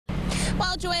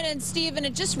Well, Joanna and Steven,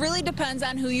 it just really depends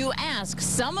on who you ask.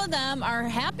 Some of them are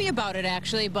happy about it,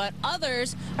 actually, but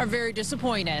others are very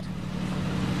disappointed.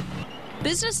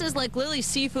 Businesses like Lily's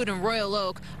Seafood and Royal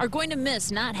Oak are going to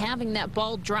miss not having that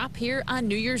ball drop here on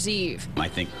New Year's Eve. I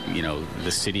think,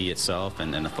 the city itself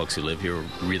and the folks who live here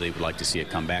really would like to see it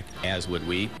come back, as would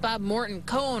we. Bob Morton,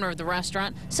 co-owner of the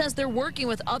restaurant, says they're working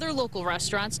with other local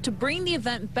restaurants to bring the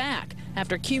event back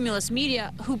after Cumulus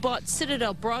Media, who bought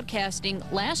Citadel Broadcasting,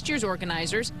 last year's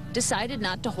organizers, decided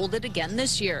not to hold it again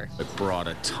this year. It brought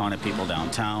a ton of people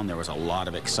downtown. There was a lot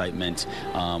of excitement.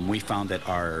 We found that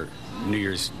our New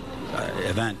Year's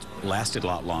event lasted a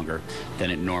lot longer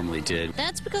than it normally did.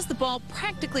 That's because the ball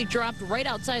practically dropped right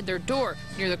outside their door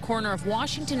near the corner of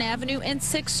Washington Avenue and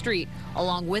 6th Street.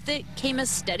 Along with it came a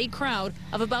steady crowd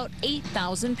of about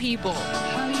 8,000 people.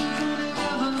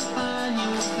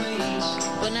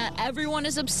 But not everyone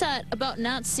is upset about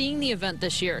not seeing the event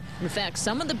this year. In fact,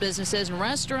 some of the businesses and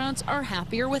restaurants are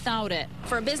happier without it.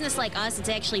 For a business like us, it's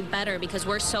actually better because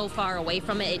we're so far away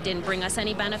from it. It didn't bring us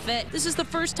any benefit. This is the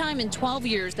first time in 12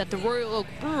 years that the Royal Oak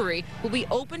Brewery will be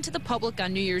open to the public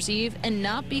on New Year's Eve and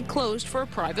not be closed for a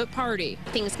private party.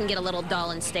 Things can get a little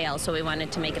dull and stale, so we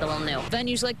wanted to make it a little new.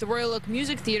 Venues like the Royal Oak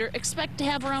Music Theater expect to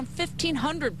have around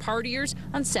 1,500 partiers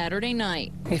on Saturday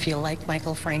night. If you like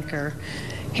Michael Frank or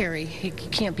Harry, he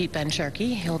can't beat Ben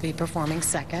Sharkey. He'll be performing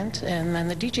second, and then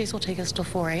the DJs will take us till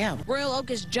 4 a.m. Royal Oak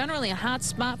is generally a hot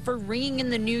spot for ringing in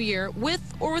the new year with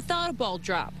or without a ball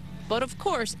drop. But of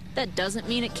course, that doesn't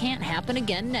mean it can't happen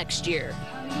again next year.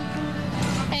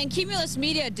 And Cumulus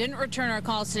Media didn't return our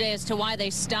calls today as to why they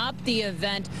stopped the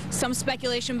event. Some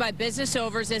speculation by business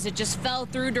owners is it just fell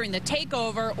through during the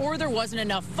takeover or there wasn't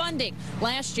enough funding.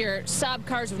 Last year, Saab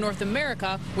Cars of North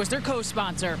America was their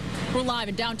co-sponsor. We're live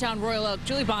in downtown Royal Oak.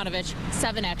 Julie Bonovich,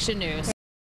 7 Action News.